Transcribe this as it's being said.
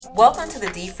Welcome to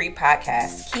the D Free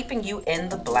Podcast, keeping you in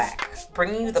the black,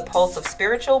 bringing you the pulse of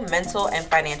spiritual, mental, and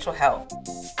financial health.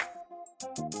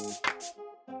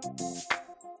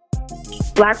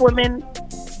 Black women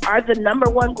are the number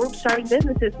one group starting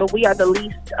businesses, but we are the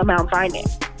least amount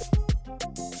financed.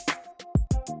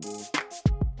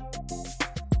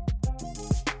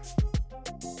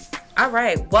 All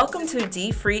right, welcome to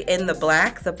D Free in the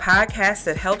Black, the podcast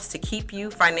that helps to keep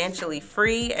you financially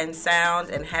free and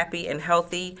sound and happy and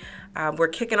healthy. We're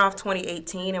kicking off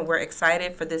 2018 and we're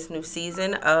excited for this new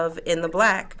season of In the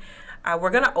Black. We're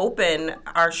going to open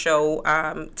our show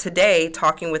today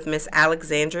talking with Miss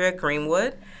Alexandria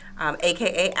Greenwood,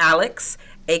 aka Alix,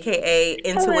 aka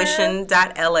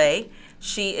Intuition.la.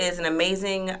 She is an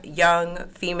amazing young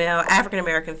female,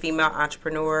 African-American female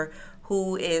entrepreneur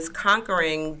who is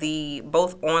conquering the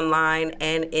both online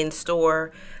and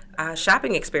in-store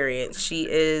shopping experience. She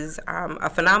is a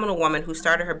phenomenal woman who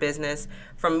started her business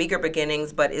from meager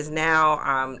beginnings, but is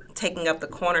now taking up the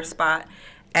corner spot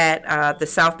at the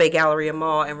South Bay Galleria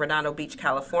Mall in Redondo Beach,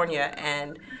 California.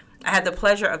 And I had the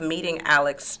pleasure of meeting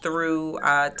Alix through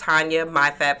Tanya,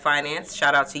 My Fab Finance.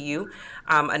 Shout out to you.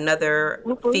 Another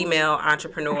female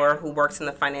entrepreneur who works in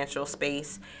the financial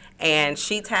space. And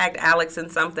she tagged Alix in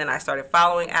something. I started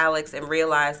following Alix and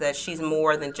realized that she's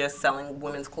more than just selling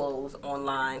women's clothes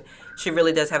online. She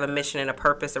really does have a mission and a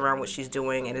purpose around what she's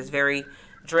doing and is very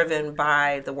driven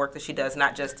by the work that she does,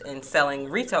 not just in selling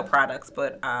retail products,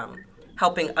 but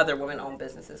helping other women-owned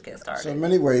businesses get started. So in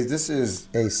many ways, this is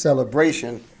a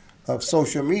celebration of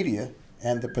social media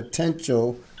and the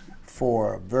potential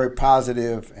for very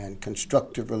positive and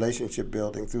constructive relationship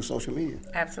building through social media.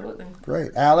 Absolutely.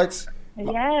 Great. Alix?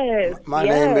 Yes. My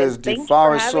name is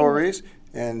DeForest Soares,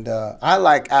 and I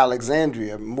like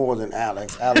Alexandria more than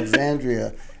Alix.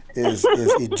 Alexandria is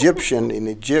Egyptian,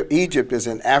 and Egypt is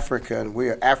in Africa, and we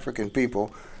are African people.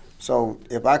 So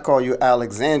if I call you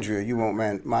Alexandria, you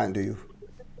won't mind, do you?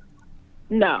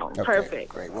 No, Okay, perfect.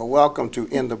 Great. Well, welcome to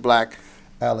In the Black,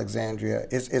 Alexandria.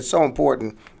 It's so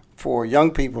important for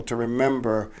young people to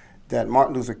remember that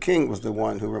Martin Luther King was the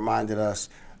one who reminded us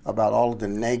about all of the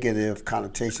negative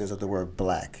connotations of the word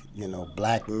black. You know,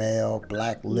 black male,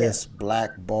 black list,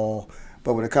 black ball.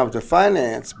 But when it comes to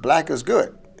finance, black is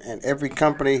good. And every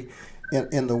company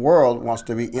in the world wants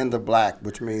to be in the black,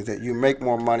 which means that you make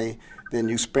more money than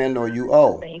you spend or you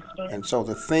owe. And so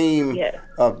the theme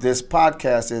of this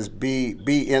podcast is be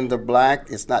in the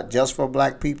black. It's not just for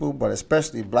black people, but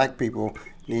especially black people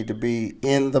need to be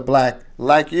in the black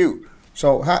like you.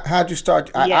 So how'd you start?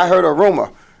 I heard a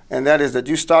rumor, and that is that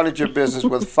you started your business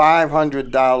with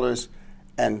 $500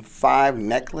 and 5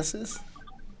 necklaces?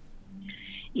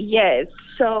 Yes.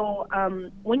 So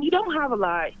when you don't have a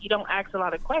lot, you don't ask a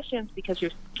lot of questions because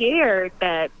you're scared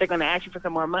that they're going to ask you for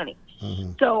some more money.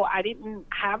 Mm-hmm. So I didn't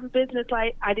have a business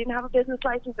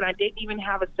license, and I didn't even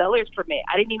have a seller's permit.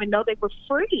 I didn't even know they were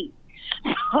free.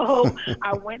 So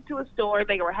I went to a store.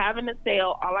 They were having a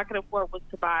sale. All I could afford was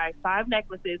to buy 5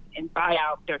 necklaces and buy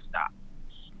out their stock.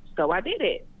 So I did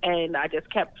it, and I just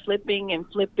kept flipping and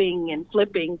flipping and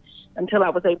flipping until I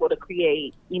was able to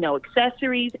create,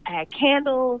 accessories, add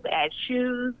candles, add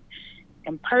shoes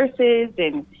and purses,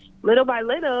 and little by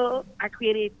little, I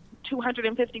created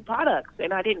 250 products,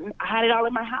 and I had it all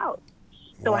in my house.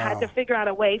 So I had to figure out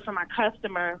a way for my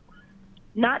customer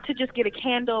not to just get a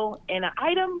candle and an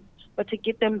item, but to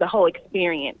get them the whole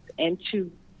experience and to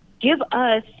give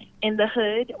us in the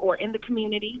hood or in the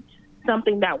community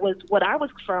something that was what I was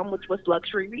from, which was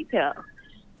luxury retail.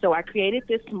 So I created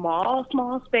this small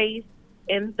space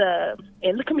in the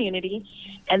community,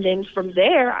 and then from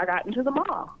there I got into the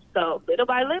mall. So little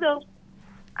by little,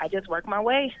 I just worked my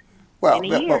way. Well,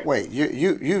 but wait,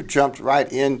 you jumped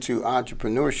right into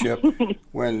entrepreneurship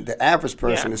when the average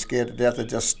person is scared to death of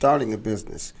just starting a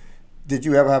business. Did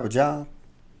you ever have a job?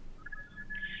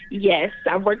 Yes,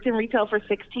 I've worked in retail for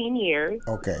 16 years.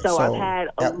 Okay, so I've had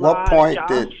at what point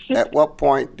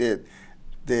did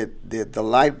the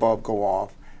light bulb go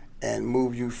off and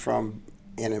move you from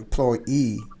an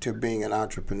employee to being an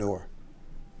entrepreneur?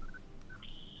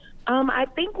 I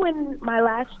think when my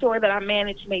last store that I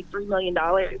managed made $3 million,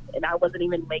 and I wasn't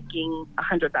even making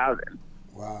 $100,000.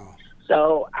 Wow.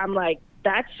 So I'm like,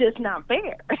 that's just not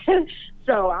fair.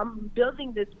 So I'm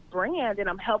building this brand, and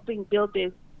I'm helping build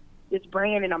this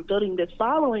brand, and I'm building this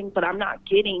following, but I'm not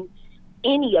getting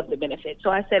any of the benefits. So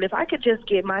I said, if I could just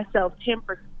give myself 10%.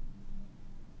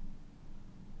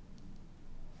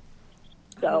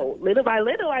 So little by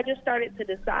little, I just started to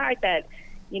decide that,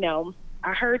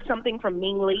 I heard something from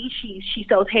Ming Lee. She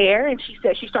sells hair, and she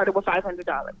said she started with $500.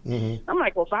 Mm-hmm. I'm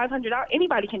like, well, $500,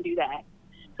 anybody can do that.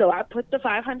 So I put the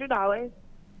 $500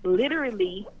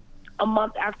 literally a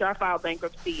month after I filed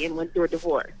bankruptcy and went through a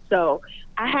divorce. So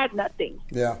I had nothing.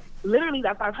 Yeah. Literally,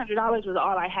 that $500 was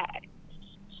all I had.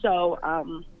 So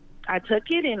I took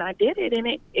it and I did it,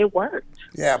 and it worked.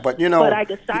 Yeah, but But I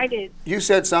decided. You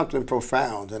said something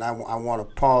profound, and I want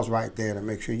to pause right there to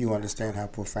make sure you understand how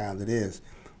profound it is.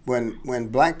 When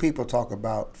black people talk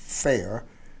about fair,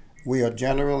 we are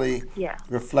generally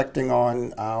reflecting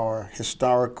on our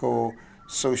historical,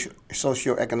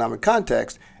 socioeconomic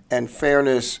context, and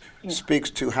fairness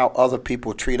speaks to how other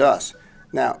people treat us.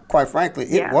 Now, quite frankly,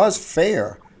 it was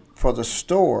fair for the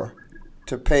store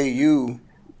to pay you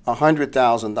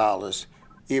 $100,000,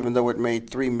 even though it made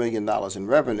 $3 million in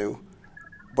revenue,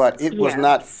 but it was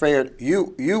not fair.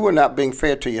 You were not being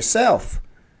fair to yourself.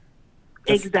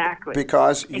 Exactly.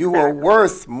 Because you were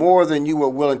worth more than you were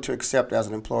willing to accept as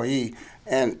an employee.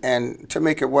 And to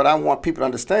make it what I want people to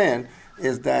understand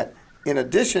is that in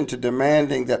addition to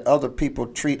demanding that other people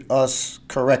treat us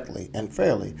correctly and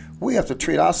fairly, we have to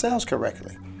treat ourselves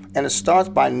correctly. And it starts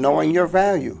by knowing your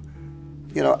value.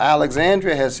 You know,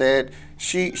 Alexandria has said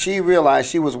she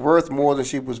realized she was worth more than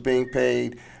she was being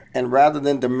paid, and rather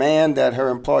than demand that her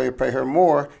employer pay her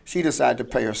more, she decided to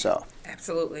pay herself.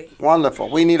 Absolutely.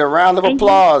 Wonderful. We need a round of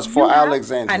applause for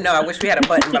Alexandria. I know. I wish we had a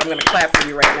button, but I'm going to clap for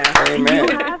you right now. Amen.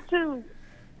 You have to.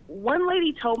 One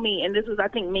lady told me, and this was, I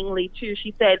think, Ming Lee too,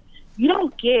 she said, you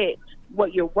don't get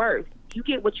what you're worth. You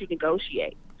get what you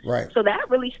negotiate. Right. So that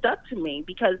really stuck to me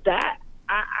because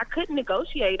I couldn't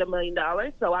negotiate $1 million.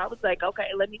 So I was like, okay,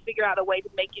 let me figure out a way to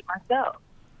make it myself.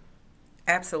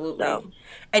 Absolutely. So.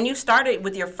 And you started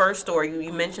with your first store.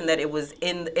 You mentioned that it was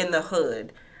in the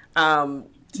hood.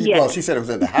 Well, she said it was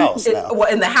in the house now.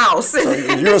 Well, in the house. So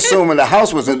you're assuming the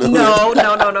house was in the hood.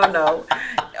 No.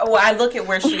 Well, I look at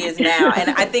where she is now, and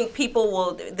I think people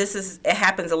will, it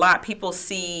happens a lot. People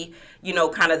see,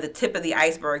 kind of the tip of the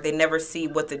iceberg. They never see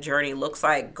what the journey looks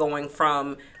like going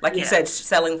from, like you said,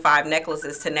 selling 5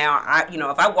 necklaces to now,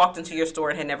 if I walked into your store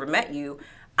and had never met you,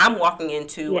 I'm walking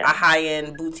into a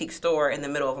high-end boutique store in the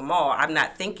middle of a mall. I'm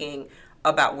not thinking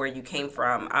about where you came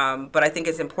from. But I think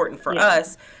it's important for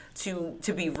us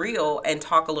to be real and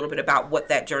talk a little bit about what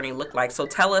that journey looked like. So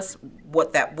tell us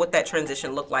what that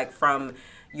transition looked like from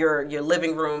your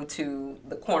living room to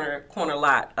the corner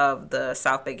lot of the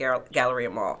South Bay Galleria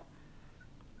Mall.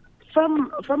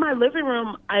 From my living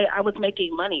room, I was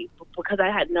making money because I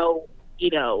had no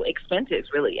expenses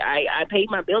really. I paid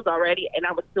my bills already, and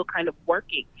I was still kind of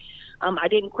working. I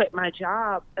didn't quit my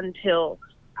job until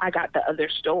I got the other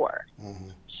store.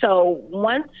 Mm-hmm. So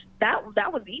once that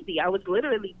was easy. I was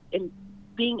literally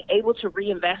being able to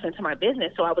reinvest into my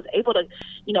business. So I was able to,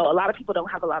 a lot of people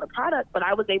don't have a lot of product, but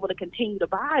I was able to continue to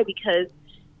buy because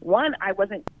 1, I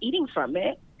wasn't eating from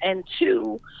it, and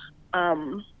 2,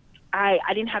 I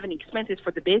didn't have any expenses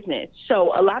for the business.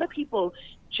 So a lot of people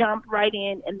jump right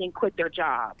in and then quit their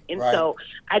job. And so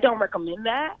I don't recommend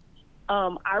that.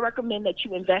 I recommend that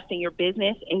you invest in your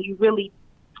business, and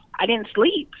I didn't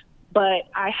sleep, but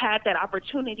I had that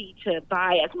opportunity to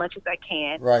buy as much as I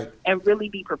can and really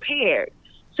be prepared.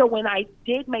 So when I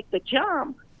did make the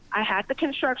jump, I had the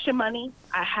construction money.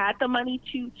 I had the money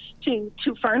to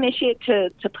furnish it,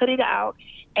 to put it out,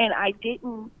 and I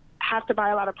didn't have to buy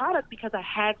a lot of product because I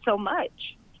had so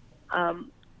much. I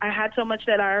had so much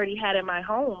that I already had in my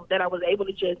home that I was able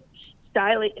to just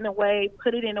style it in a way,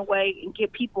 put it in a way, and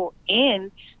get people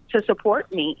in to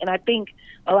support me. And I think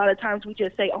a lot of times we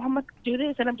just say, oh, I'm going to do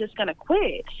this and I'm just going to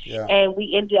quit. Yeah. And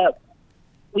we end up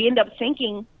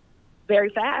sinking very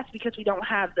fast because we don't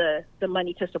have the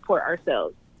money to support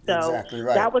ourselves. So exactly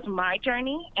right. That was my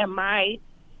journey and my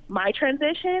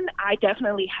transition. I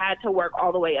definitely had to work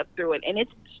all the way up through it. And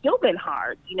it's still been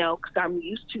hard, because I'm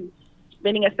used to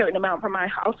spending a certain amount for my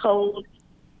household,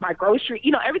 my grocery,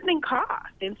 everything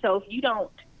costs. And so if you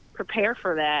don't prepare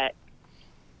for that,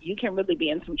 you can really be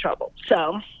in some trouble.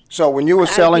 So when you were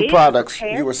selling products,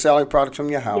 you were selling products from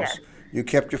your house. Yes. You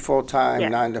kept your full-time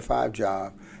 9-to-5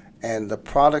 job. And the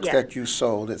products that you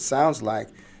sold, it sounds like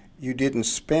you didn't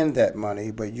spend that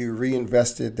money, but you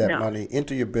reinvested that money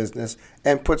into your business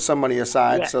and put some money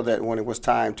aside so that when it was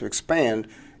time to expand,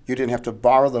 you didn't have to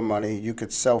borrow the money. You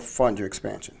could self-fund your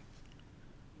expansion.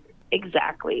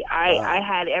 Exactly. I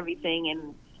had everything,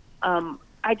 and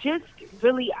I've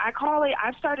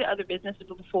started other businesses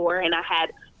before, and I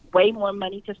had way more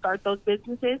money to start those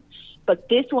businesses. But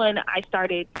this one, I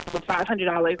started with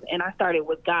 $500, and I started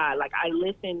with God. Like, I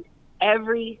listened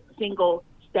every single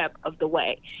step of the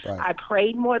way. Right. I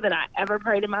prayed more than I ever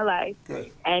prayed in my life.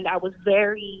 Good. And I was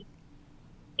very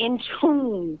in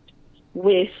tune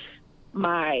with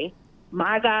my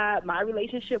God, my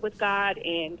relationship with God,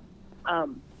 and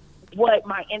what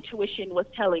my intuition was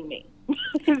telling me.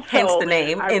 Hence the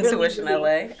name, Intuition LA.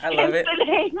 I love it. Hence the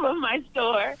name of my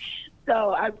store.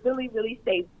 So I really, really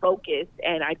stayed focused,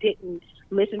 and I didn't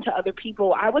listen to other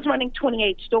people. I was running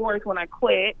 28 stores when I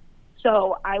quit.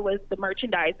 So I was the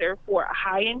merchandiser for a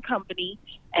high-end company,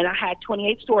 and I had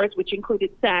 28 stores, which included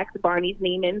Saks, Barney's,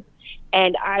 Neiman's,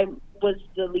 and I was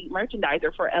the lead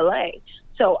merchandiser for LA.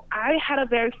 So I had a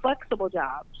very flexible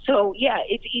job. So, yeah,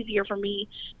 it's easier for me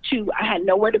I had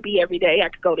nowhere to be every day. I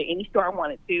could go to any store I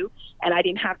wanted to, and I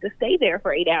didn't have to stay there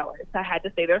for 8 hours. I had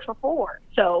to stay there for 4.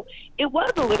 So it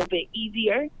was a little bit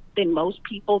easier than most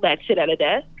people that sit at a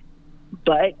desk.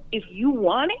 But if you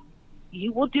want it,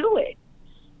 you will do it.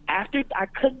 After I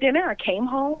cooked dinner, I came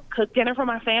home, cooked dinner for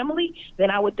my family, then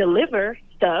I would deliver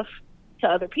stuff to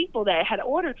other people that had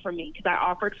ordered from me because I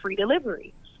offered free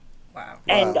delivery. Wow.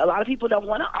 And a lot of people don't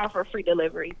want to offer free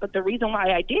delivery. But the reason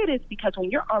why I did is because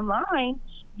when you're online,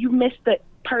 you miss the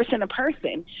person to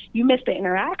person. You miss the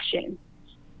interaction.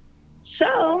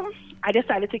 So I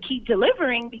decided to keep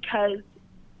delivering because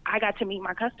I got to meet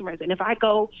my customers. And if I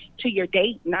go to your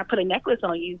date and I put a necklace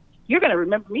on you, you're going to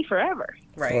remember me forever.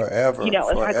 Right. Forever. You know,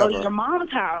 if I go to your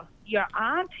mom's house, your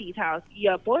auntie's house,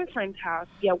 your boyfriend's house,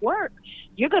 your work,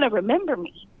 you're going to remember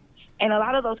me. And a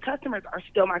lot of those customers are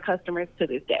still my customers to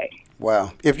this day.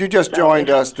 Wow. If you just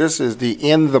joined us, this is the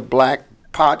In the Black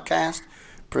podcast,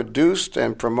 produced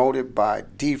and promoted by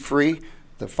D-Free,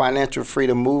 the Financial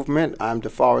Freedom Movement. I'm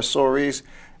DeForest Soares,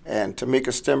 and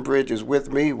Tamika Stembridge is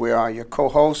with me. We are your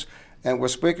co-hosts, and we're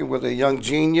speaking with a young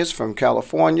genius from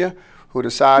California who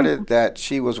decided that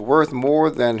she was worth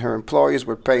more than her employers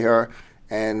would pay her,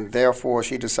 and therefore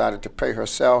she decided to pay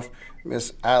herself.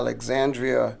 Miss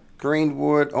Alexandria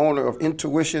Greenwood, owner of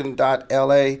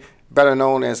Intuition.LA, better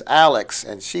known as Alix,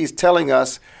 and she's telling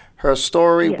us her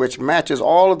story, which matches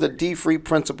all of the D-Free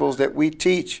principles that we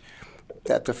teach,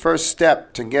 that the first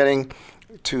step to getting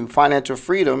to financial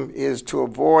freedom is to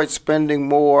avoid spending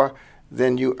more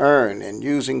than you earn and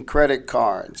using credit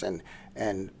cards.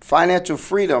 And financial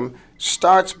freedom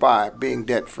starts by being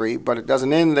debt-free, but it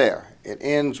doesn't end there. It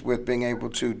ends with being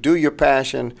able to do your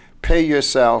passion, pay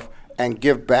yourself, and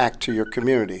give back to your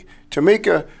community.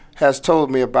 Tamika has told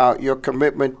me about your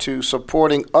commitment to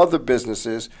supporting other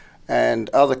businesses and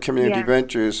other community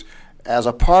ventures as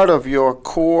a part of your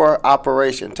core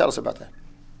operation. Tell us about that.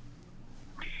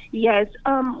 Yes.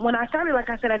 When I started, like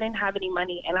I said, I didn't have any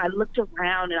money, and I looked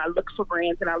around and I looked for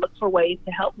brands and I looked for ways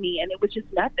to help me, and it was just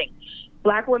nothing.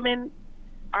 Black women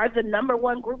are the number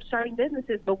one group starting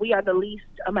businesses, but we are the least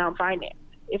amount financed.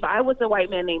 If I was a white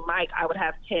man named Mike, I would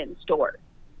have 10 stores.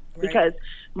 Right. Because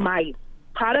my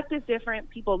product is different,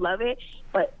 people love it,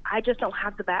 but I just don't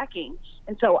have the backing.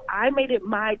 And so I made it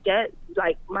my debt,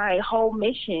 like my whole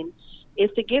mission is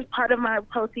to give part of my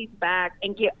proceeds back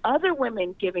and get other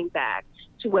women giving back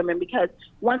to women, because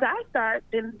once I start,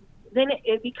 then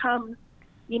it becomes,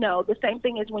 you know, the same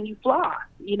thing as when you floss.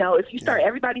 You know, if you start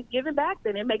everybody's giving back,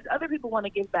 then it makes other people want to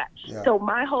give back. Yeah. So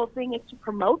my whole thing is to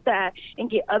promote that and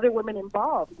get other women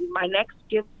involved. My next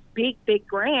big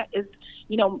grant is,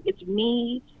 you know, it's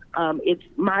me, it's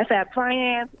My Fab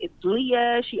Finance, it's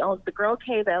Leah, she owns the Girl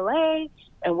Cave LA,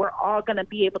 and we're all going to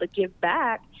be able to give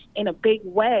back in a big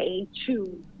way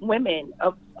to women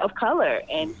of color.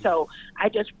 And so I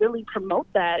just really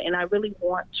promote that, and I really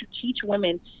want to teach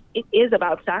women it is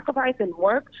about sacrifice and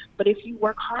work, but if you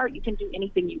work hard, you can do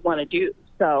anything you want to do.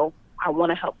 So I want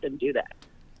to help them do that.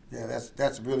 Yeah,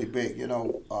 that's really big. You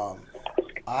know,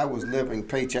 I was living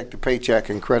paycheck to paycheck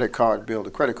and credit card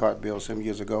bill some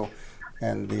years ago,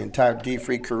 and the entire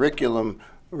D-Free curriculum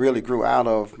really grew out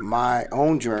of my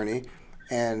own journey.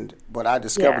 And what I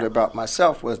discovered about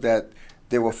myself was that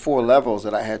there were 4 levels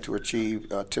that I had to achieve.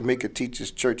 Tamika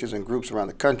teaches churches and groups around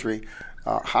the country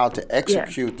how to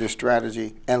execute this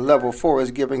strategy, and level 4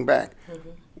 is giving back.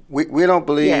 Mm-hmm. We don't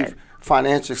believe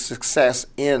financial success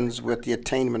ends with the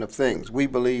attainment of things. We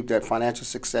believe that financial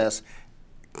success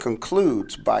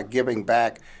concludes by giving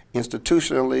back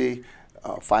institutionally,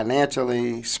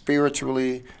 financially,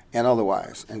 spiritually, and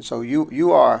otherwise. And so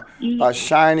you are a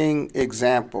shining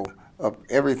example of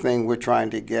everything we're trying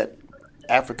to get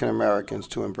African Americans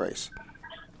to embrace.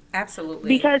 Absolutely.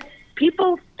 Because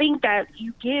people think that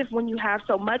you give when you have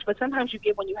so much, but sometimes you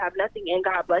give when you have nothing, and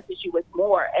God blesses you with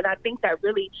more. And I think that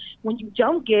really, when you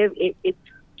don't give, it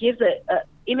gives a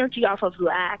energy off of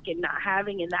lack and not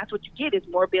having, and that's what you get is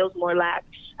more bills, more lack.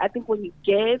 I think when you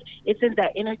give, it's in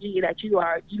that energy that you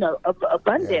are, you know, of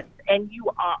abundance, and you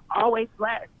are always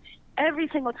blessed. every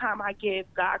single time I give,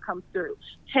 God comes through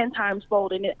 10 times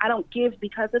fold. And I don't give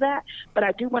because of that, but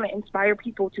I do want to inspire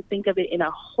people to think of it in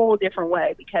a whole different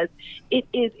way, because it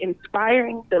is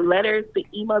inspiring. The letters, the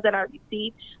emails that I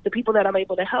receive, the people that I'm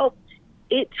able to help,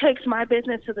 it takes my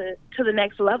business to the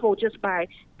next level just by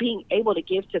being able to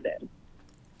give to them.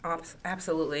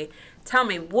 Absolutely. Tell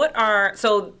me,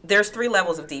 so there's 3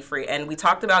 levels of D-Free, and we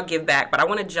talked about give back, but I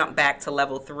want to jump back to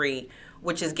level 3,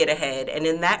 which is get ahead. And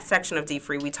in that section of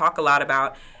D-Free, we talk a lot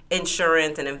about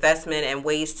insurance and investment and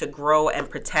ways to grow and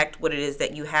protect what it is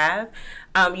that you have.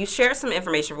 You shared some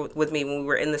information with me when we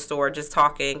were in the store just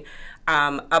talking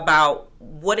about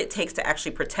what it takes to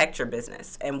actually protect your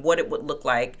business and what it would look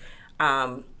like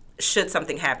should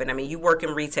something happen. I mean, you work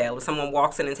in retail. If someone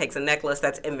walks in and takes a necklace,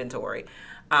 that's inventory.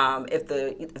 If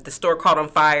the store caught on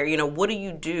fire, what do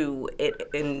you do?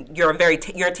 You're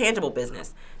a tangible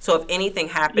business. So if anything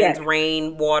happens,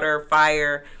 rain, water,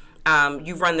 fire,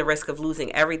 you run the risk of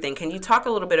losing everything. Can you talk a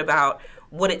little bit about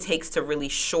what it takes to really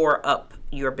shore up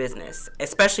your business,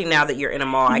 especially now that you're in a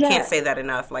mall? I can't say that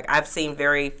enough. Like, I've seen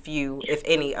very few, if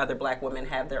any, other Black women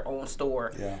have their own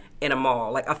store in a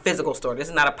mall, like a physical store. This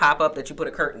is not a pop-up that you put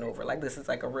a curtain over. Like, this is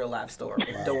like a real live store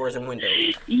with doors and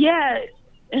windows. Yeah.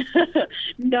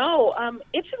 No,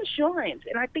 it's insurance.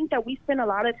 And I think that we spend a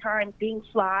lot of time being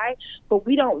fly, but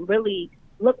we don't really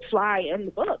look fly in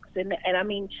the books. And I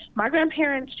mean, my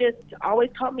grandparents just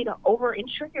always taught me to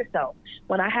over-insure yourself.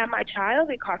 When I had my child,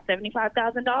 it cost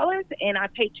 $75,000, and I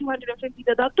paid $250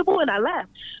 deductible, and I left.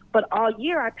 But all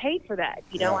year, I paid for that.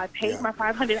 I paid my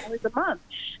 $500 a month.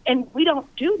 And we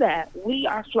don't do that. We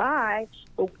are fly,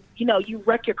 but you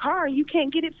wreck your car, you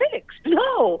can't get it fixed.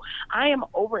 No, I am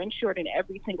overinsured in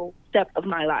every single step of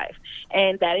my life.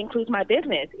 And that includes my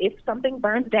business. If something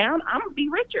burns down, I'm going to be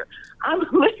richer. I'm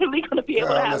literally going to be able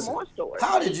to have more stores.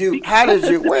 How did you,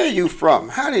 where are you from?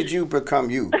 How did you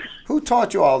become you? Who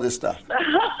taught you all this stuff?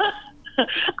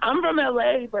 I'm from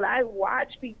LA, but I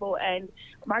watch people, and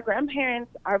my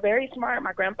grandparents are very smart.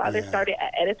 My grandfather started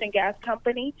at Edison Gas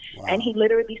Company, and he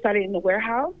literally started in the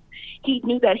warehouse. He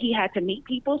knew that he had to meet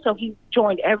people, so he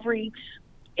joined every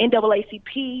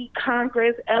NAACP,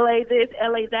 Congress, LA this,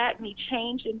 LA that, and he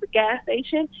changed in the gas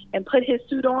station and put his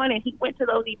suit on, and he went to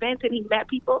those events, and he met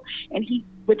people, and he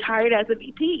retired as a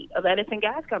VP of Edison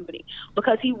Gas Company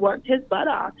because he worked his butt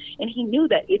off, and he knew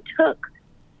that it took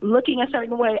looking a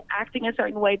certain way, acting a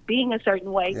certain way, being a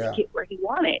certain way to get where he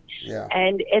wanted. Yeah.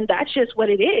 And that's just what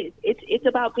it is. It's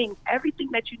about being everything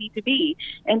that you need to be.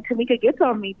 And Tamika gets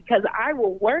on me because I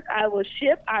will work, I will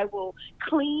ship, I will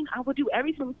clean, I will do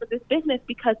everything for this business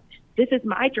because this is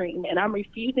my dream, and I'm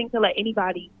refusing to let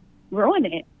anybody ruin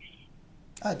it.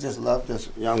 I just love this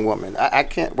young woman. I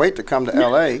can't wait to come to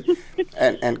L.A.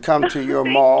 and come to your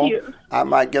mall. You. I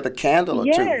might get a candle or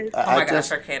two. Oh my gosh,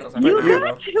 her candles are we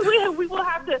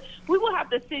will have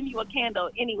to send you a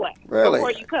candle anyway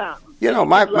before you come.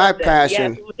 My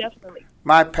passion. Yes, we will definitely.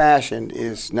 My passion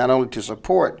is not only to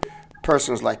support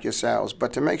persons like yourselves,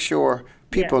 but to make sure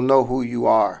people know who you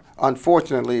are.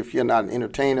 Unfortunately, if you're not an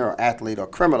entertainer or athlete or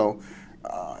criminal,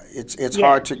 it's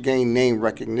hard to gain name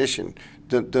recognition.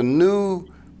 The new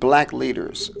Black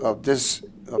leaders of this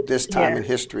time in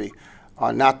history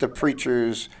are not the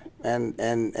preachers and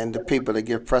the people that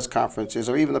give press conferences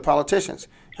or even the politicians.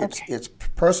 It's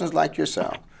persons like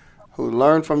yourself who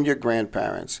learn from your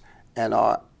grandparents and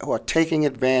who are taking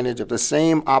advantage of the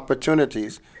same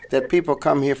opportunities that people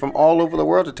come here from all over the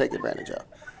world to take advantage of.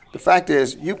 The fact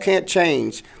is, you can't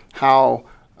change how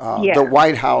the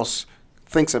White House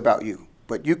thinks about you,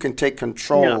 but you can take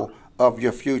control of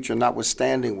your future,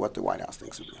 notwithstanding what the White House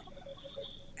thinks of you.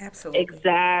 Absolutely.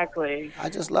 Exactly. I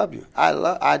just love you.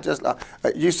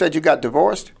 You said you got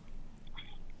divorced?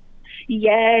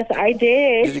 Yes, I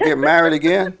did. Did you get married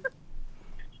again?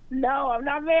 No, I'm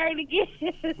not married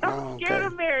again. I'm scared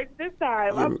of marriage this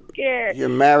time. I'm scared. You're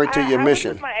married to your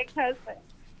mission. I was with my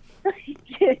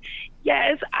ex-husband.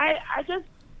 Yes,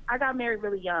 I got married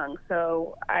really young,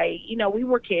 so we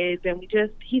were kids, and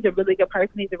he's a really good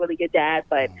person, he's a really good dad,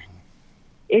 but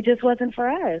it just wasn't for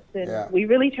us, and we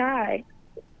really tried,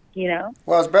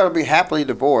 Well, it's better to be happily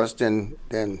divorced than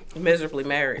miserably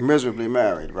married. Miserably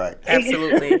married, right.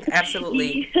 Absolutely,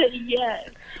 absolutely. Yes,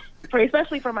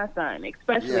 especially for my son,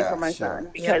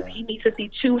 because he needs to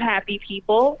see two happy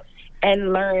people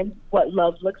and learn what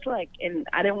love looks like, and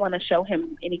I didn't want to show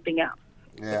him anything else.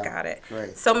 Yeah, got it.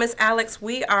 Great. So, Miss Alix,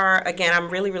 I'm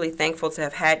really, really thankful to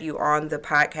have had you on the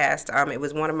podcast. It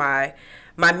was one of my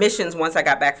missions once I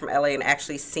got back from LA and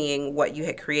actually seeing what you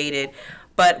had created.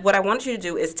 But what I want you to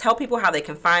do is tell people how they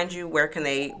can find you, where can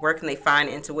they find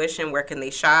Intuition, where can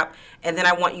they shop, and then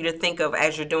I want you to think of,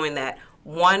 as you're doing that,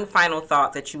 one final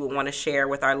thought that you would want to share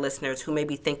with our listeners who may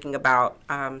be thinking about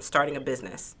starting a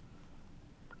business.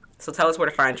 So tell us where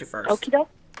to find you first.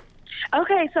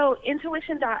 Okay, so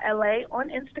intuition.la on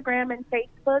Instagram and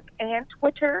Facebook and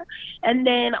Twitter. And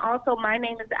then also my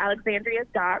name is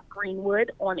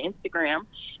alexandria.greenwood on Instagram.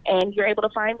 And you're able to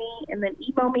find me and then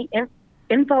email me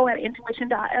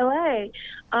info@intuition.la.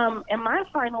 And my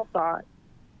final thought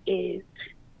is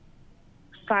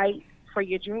fight for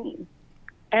your dream.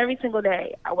 Every single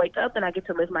day I wake up and I get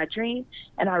to live my dream,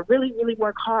 and I really, really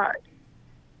work hard.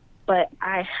 But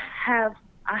I have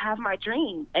my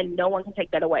dream, and no one can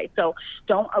take that away. So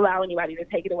don't allow anybody to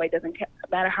take it away. It doesn't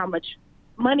matter how much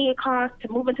money it costs. To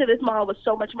move into this mall was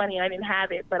so much money, and I didn't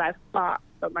have it, but I fought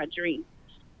for my dream.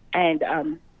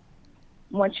 And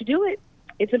once you do it,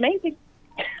 it's amazing.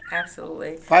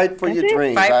 Absolutely. Fight for your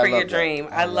dream. Fight for your dream.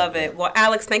 I love it. Well,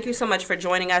 Alix, thank you so much for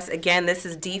joining us. Again, this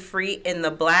is D Free in the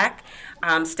Black.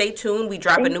 Stay tuned. We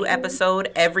drop a new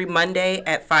episode every Monday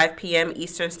at 5 p.m.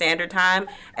 Eastern Standard Time.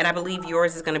 And I believe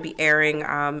yours is going to be airing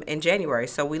in January.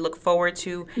 So we look forward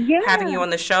to having you on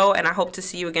the show. And I hope to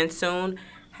see you again soon.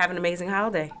 Have an amazing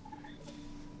holiday.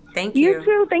 Thank you. You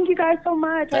too. Thank you guys so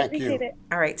much. I appreciate it.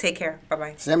 All right. Take care.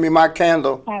 Bye-bye. Send me my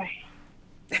candle. Bye.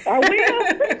 I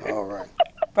will. All right.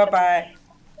 Bye-bye.